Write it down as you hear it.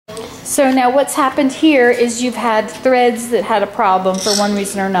So now what's happened here is you've had threads that had a problem for one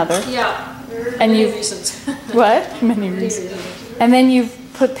reason or another. Yeah, and many reasons. What? Many reasons. And then you've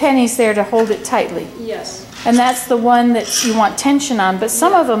put pennies there to hold it tightly. Yes. And that's the one that you want tension on, but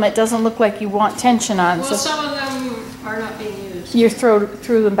some of them it doesn't look like you want tension on. Well, so some of them are not being used. You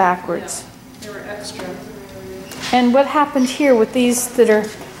threw them backwards. Yeah, they were extra. And what happened here with these that are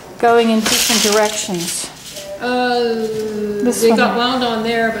going in different directions? They got wound on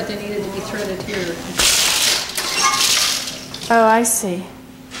there, but they needed to be threaded here. Oh, I see.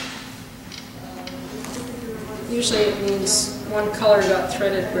 Usually it means one color got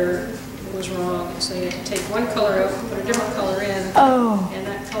threaded where it was wrong. So you have to take one color out, put a different color in. Oh. And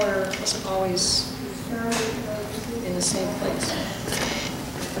that color wasn't always in the same place.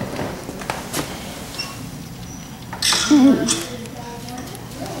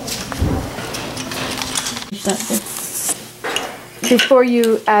 Before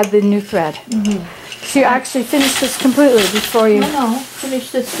you add the new thread. So you actually finish this completely before you... No,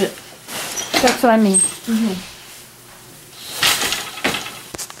 finish this bit. That's what I mean.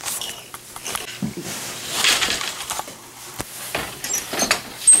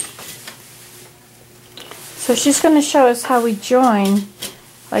 So she's going to show us how we join,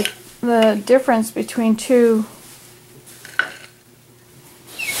 like the difference between two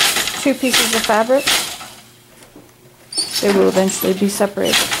pieces of fabric. They will eventually be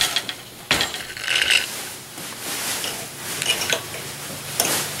separated.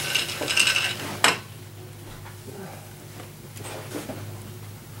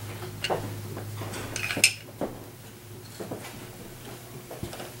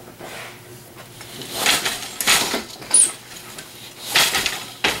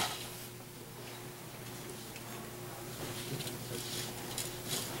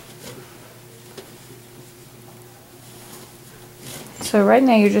 So right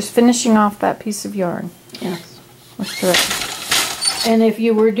now you're just finishing off that piece of yarn. Yes. With thread. And if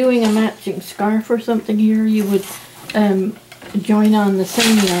you were doing a matching scarf or something here, you would join on the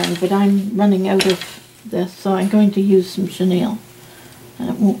same yarn, but I'm running out of this, so I'm going to use some chenille. And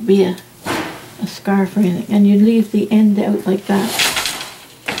it won't be a scarf or anything. And you leave the end out like that.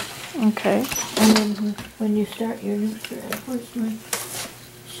 Okay. And then when you start your new thread, where's my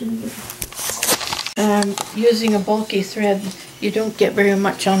chenille? Using a bulky thread, you don't get very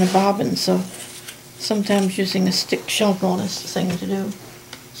much on a bobbin, so sometimes using a stick shuttle is the thing to do.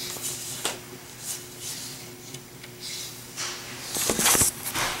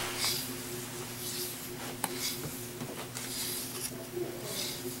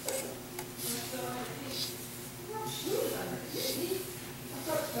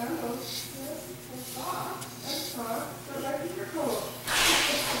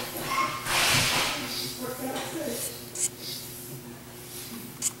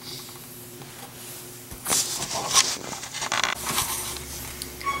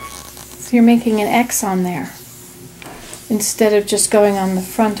 So you're making an X on there instead of just going on the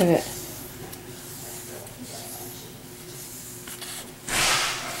front of it.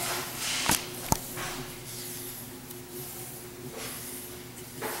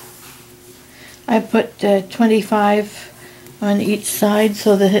 I put 25 on each side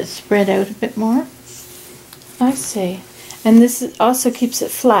so that it's spread out a bit more. I see. And this also keeps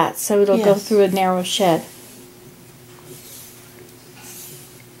it flat, so it'll go Yes. through a narrow shed.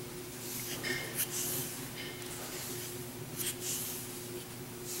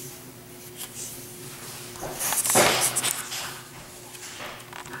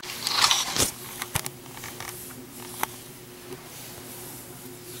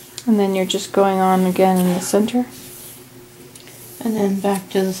 And then you're just going on again in the center. And then back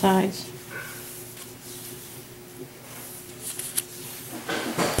to the sides.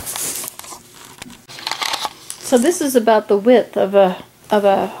 So this is about the width of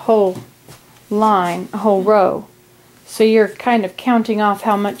a whole line, a whole row. So you're kind of counting off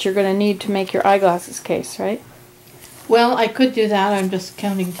how much you're going to need to make your eyeglasses case, right? Well, I could do that. I'm just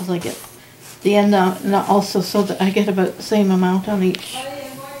counting till I get the end out, and also so that I get about the same amount on each.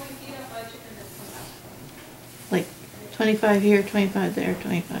 Like 25 here, 25 there,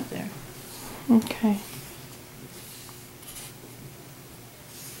 25 there. Okay.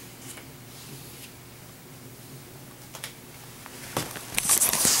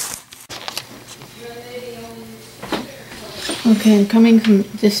 Okay, I'm coming from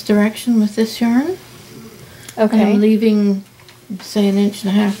this direction with this yarn. Okay. I'm leaving, say, 1.5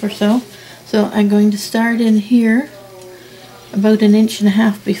 inches or so. So I'm going to start in here, about 1.5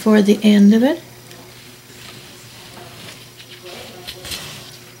 inches before the end of it.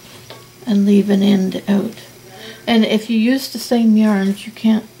 And leave an end out. And if you use the same yarns, you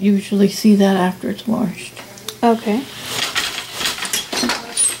can't usually see that after it's washed. Okay.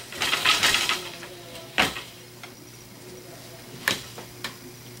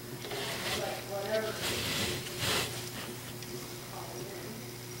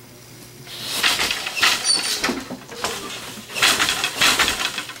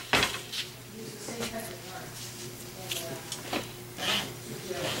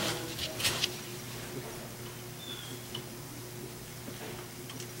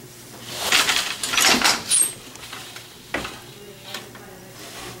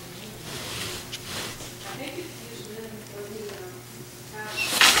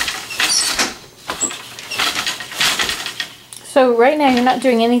 So right now you're not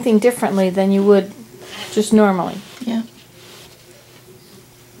doing anything differently than you would just normally. Yeah.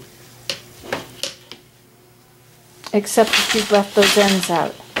 Except that you've left those ends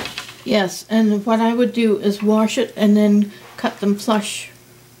out. Yes, and what I would do is wash it and then cut them flush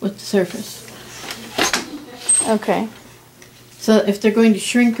with the surface. Okay. So if they're going to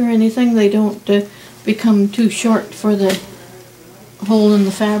shrink or anything, they don't become too short for the hole in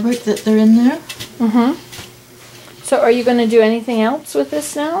the fabric that they're in there. Mm-hmm. So are you going to do anything else with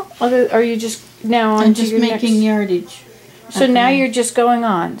this now? Are you just now on I'm to just your making next... yardage. So now you're just going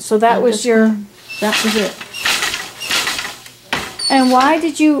on. So that I'm was just your... going- That was it. And why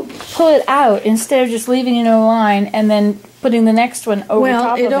did you pull it out instead of just leaving it in a line and then putting the next one over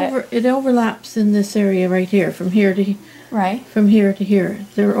top of it? It overlaps in this area right here, from here to Right. from here to here.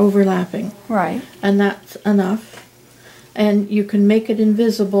 They're overlapping, Right. and that's enough. And you can make it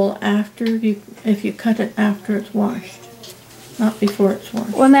invisible if you cut it after it's washed, not before it's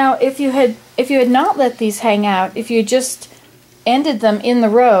washed. Well, now if you had not let these hang out, if you just ended them in the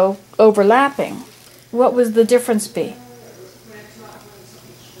row overlapping, what would the difference be?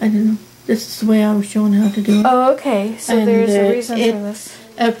 I don't know. This is the way I was shown how to do it. Oh, okay. So And, there's a reason for this.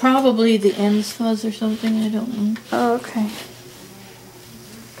 Probably the ends fuzz or something. I don't know. Oh, okay.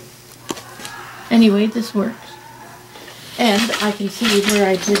 Anyway, this works. And I can see where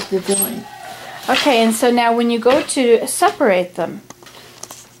I did the join. Okay, and so now when you go to separate them,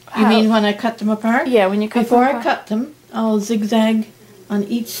 You mean when I cut them apart? Yeah, when you cut Before them I apart. cut them, I'll zigzag on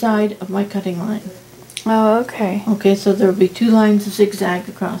each side of my cutting line. Oh, okay. Okay, so there'll be 2 lines of zigzag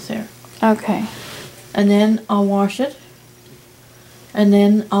across there. Okay. And then I'll wash it. And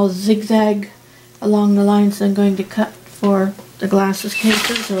then I'll zigzag along the lines I'm going to cut for the glasses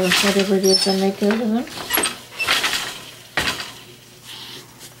cases or whatever it is I make out of them.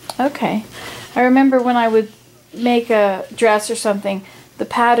 Okay. I remember when I would make a dress or something, the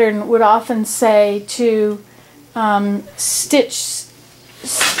pattern would often say to stitch,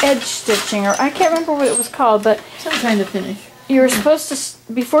 edge stitching, or I can't remember what it was called, but Some kind of finish. you were supposed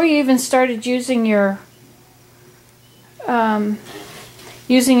to, before you even started using your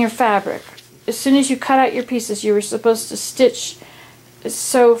fabric, as soon as you cut out your pieces, you were supposed to stitch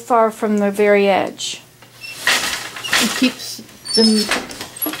so far from the very edge. It keeps them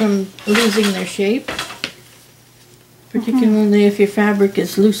from losing their shape, particularly if your fabric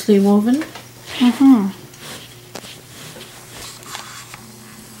is loosely woven. Mm-hmm.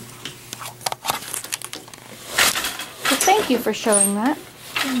 Well, thank you for showing that.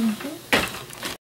 Mm-hmm.